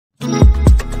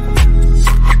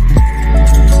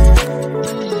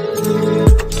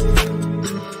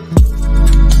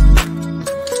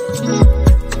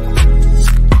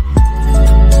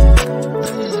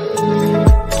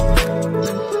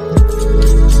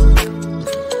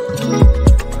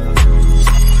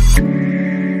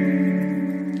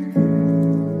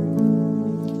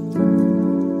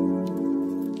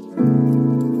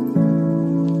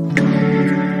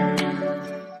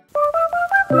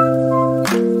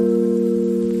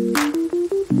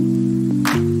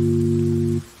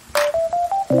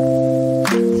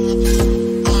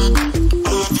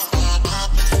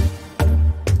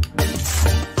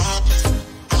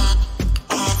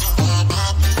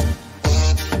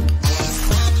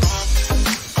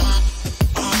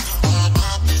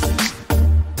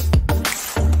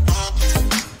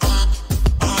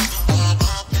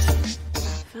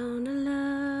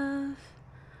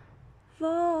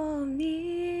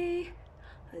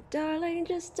Darling,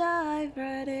 just dive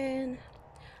right in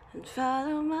and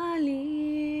follow my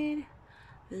lead.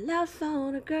 Well, I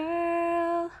found a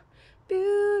girl,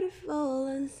 beautiful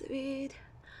and sweet.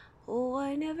 Oh,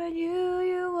 I never knew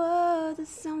you were the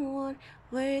someone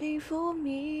waiting for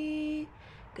me.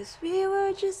 'Cause we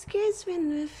were just kids when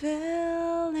we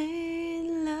fell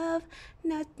in love,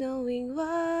 not knowing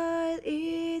what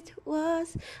it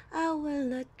was. I will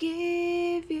not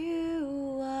give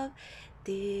you up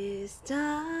this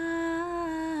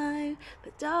time,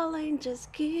 but darling,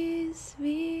 just kiss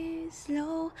me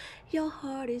slow. Your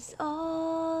heart is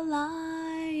all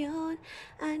I own,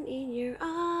 and in your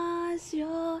eyes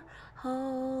you're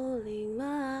holding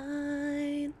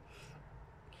mine.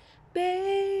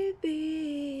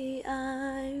 Baby,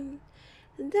 I'm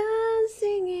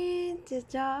dancing in the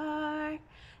dark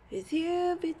with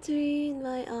you between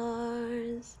my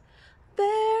arms,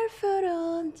 barefoot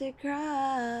on the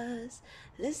grass,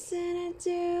 listening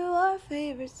to our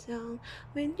favorite song.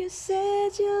 When you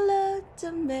said you looked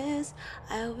a mess,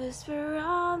 I whispered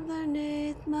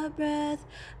underneath my breath,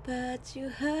 but you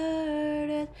heard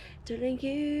it. Darling,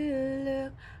 you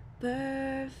look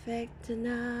perfect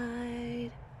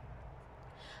tonight.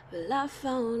 Well, I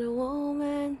found a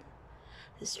woman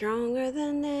stronger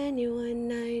than anyone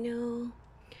I know.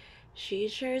 She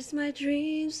shares my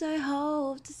dreams. I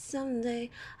hope that someday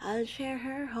I'll share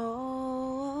her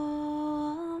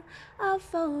home. I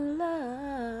found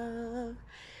love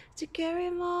to carry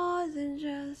more than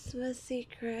just my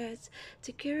secrets,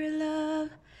 to carry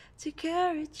love, to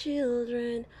carry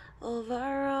children of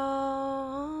our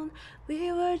own.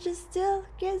 We were just still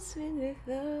kids when we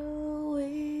fell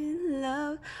in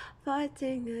love,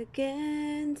 fighting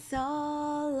against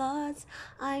all odds.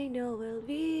 I know we'll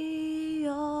be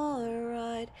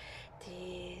alright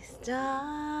this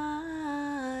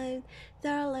time.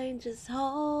 Darling, just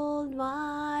hold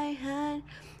my hand.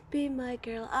 Be my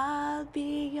girl, I'll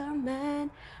be your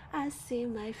man. I see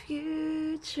my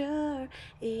future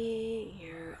in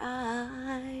your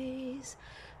eyes.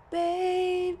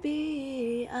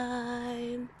 Baby,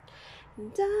 I'm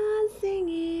dancing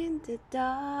in the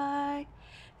dark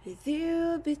with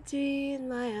you between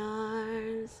my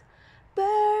arms,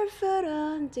 barefoot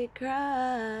on the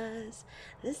grass,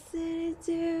 listening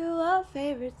to our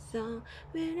favorite song.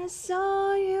 When I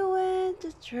saw you in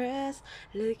the dress,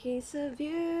 looking so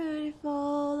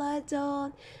beautiful, I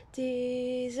don't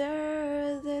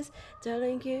deserve this.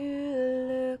 Darling, you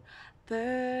look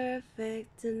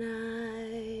perfect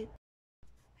tonight,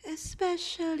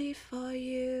 especially for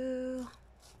you.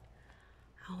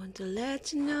 I want to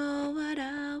let you know what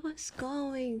I was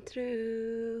going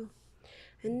through.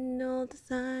 And all the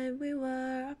time we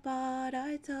were apart,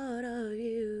 I thought of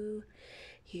you.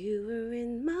 You were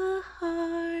in my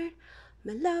heart.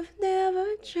 My love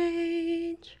never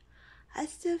changed. I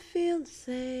still feel the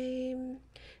same,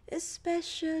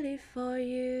 especially for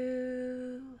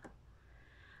you.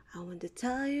 I want to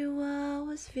tell you I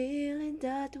was feeling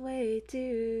that way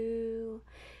too.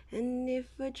 And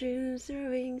if our dreams are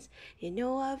wings, you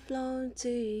know I've flown to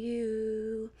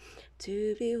you,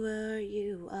 to be where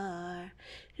you are,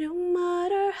 no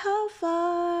matter how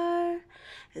far.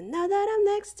 And now that I'm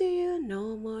next to you,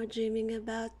 no more dreaming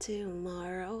about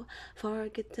tomorrow.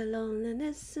 Forget the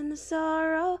loneliness and the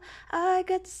sorrow. I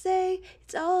got to say,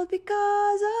 it's all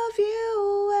because of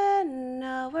you. And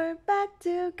now we're back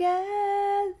together,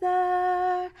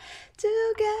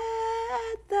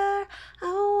 together. I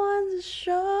want to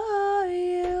show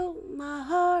you my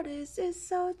heart is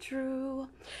so true,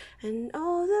 and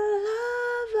all the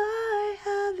love I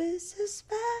have is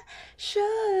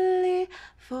especially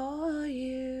for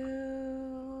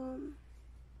you,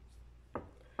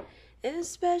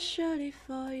 especially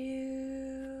for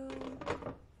you.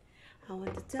 I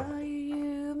want to tell you,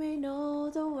 you may know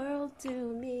the world to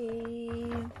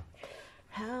me,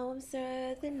 how I'm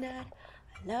certain that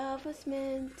our love was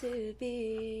meant to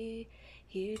be.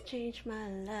 You changed my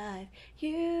life,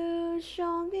 you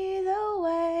showed me the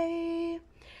way.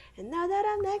 And now that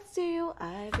I'm next to you,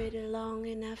 I've waited long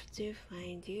enough to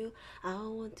find you. I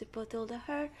want to put all the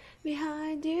hurt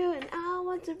behind you, and I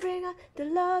want to bring out the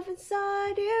love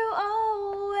inside you.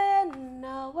 Oh, and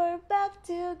now we're back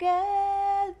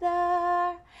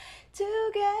together,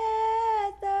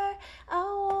 together. I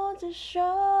want to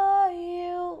show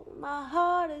you my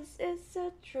heart is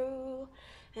so true,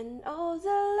 and all the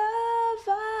love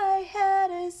I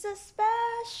had is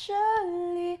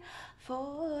especially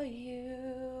for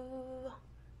you.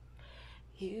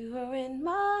 You are in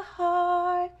my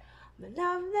heart, my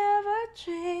love never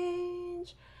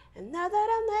changed. And now that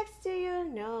I'm next to you,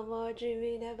 no more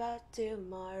dreaming about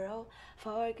tomorrow.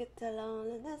 Forget the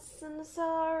loneliness and the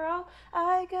sorrow.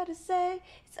 I gotta say,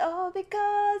 it's all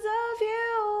because of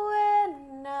you.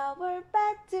 And now we're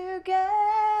back together.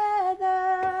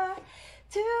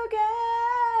 Together,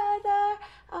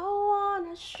 I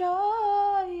wanna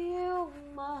show you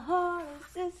my heart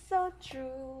is so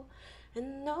true.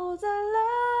 And know the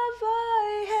love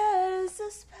I had is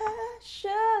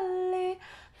especially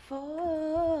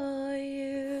for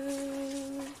you.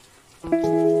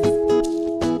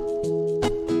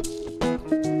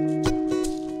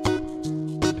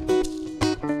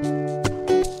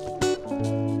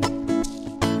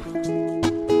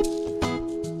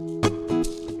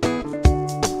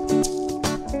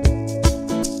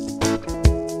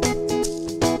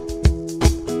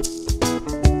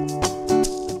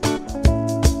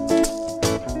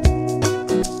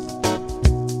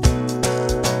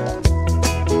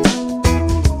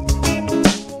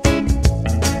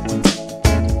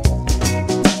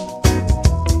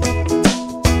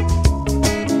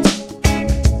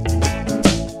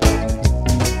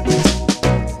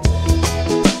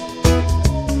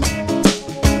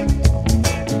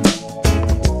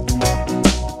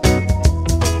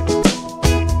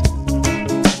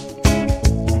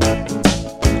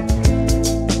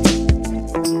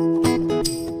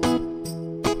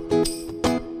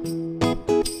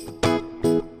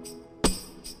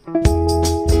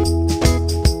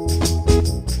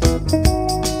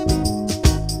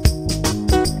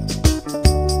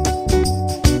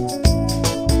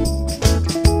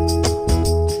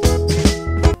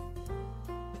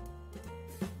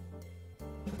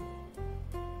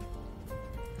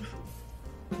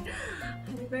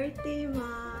 Happy birthday,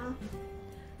 Ma!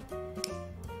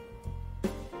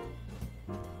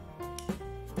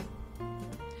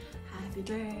 Happy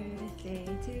birthday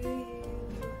to you.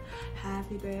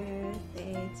 Happy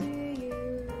birthday to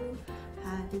you.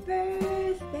 Happy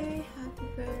birthday, happy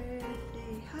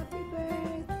birthday, happy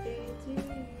birthday to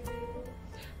you.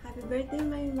 Happy birthday,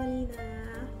 my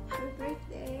Malina. Happy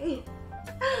birthday.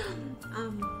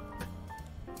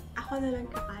 Ako na lang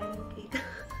kakain ng cake.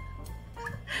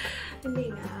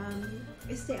 Hindi nga,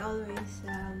 stay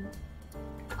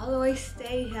always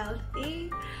stay healthy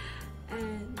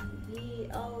and be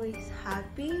always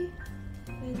happy,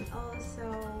 and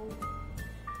also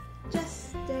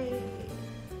just stay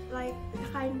like the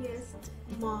kindest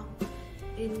mom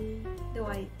in the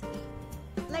white.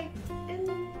 Like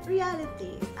in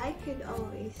reality, you could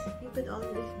always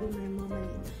be my mom,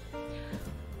 Alina.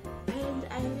 And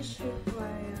I wish you for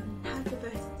happy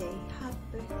birthday, happy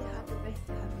birthday, happy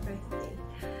birthday, happy birthday.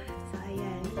 So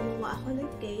ayan, gumawa ako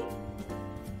ng cake.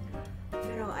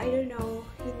 Pero I don't know,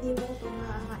 hindi mo ito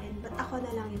makakain. But ako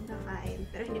na lang yung kakain.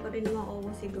 Pero hindi ko rin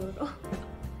mauubos siguro.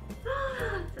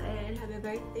 So ayan, happy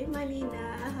birthday, Malina.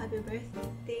 Happy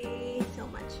birthday so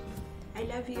much. I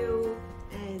love you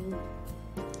and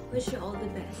wish you all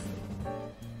the best.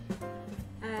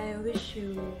 I wish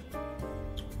you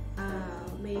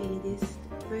may this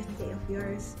birthday of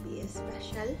yours be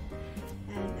special.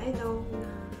 And I know na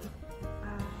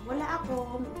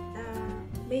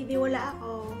maybe wala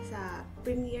ako sa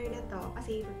premiere na to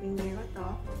kasi premiere ko to.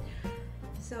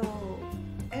 So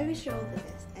I wish you all the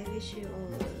best. I wish you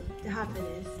all the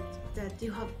happiness that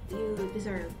you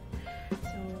deserve.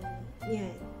 So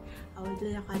yan, I will do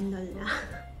the candle na.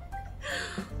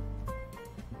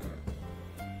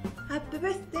 Happy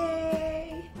birthday!